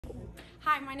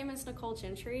Hi, my name is Nicole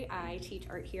Gentry. I teach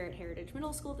art here at Heritage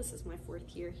Middle School. This is my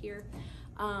 4th year here.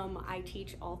 I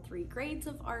teach all 3 grades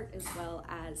of art as well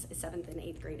as a 7th and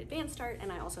 8th grade advanced art,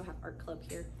 and I also have art club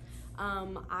here.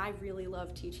 I really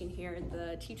love teaching here.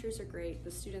 The teachers are great,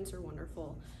 the students are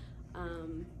wonderful.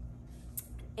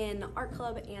 In art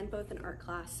club and both in art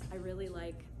class, I really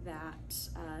like that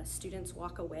students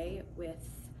walk away with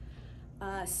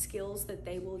skills that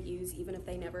they will use even if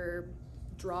they never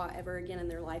draw ever again in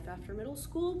their life after middle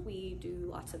school. We do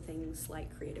lots of things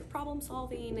like creative problem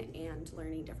solving and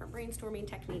learning different brainstorming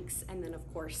techniques, and then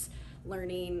of course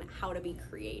learning how to be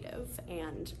creative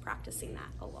and practicing that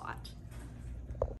a lot.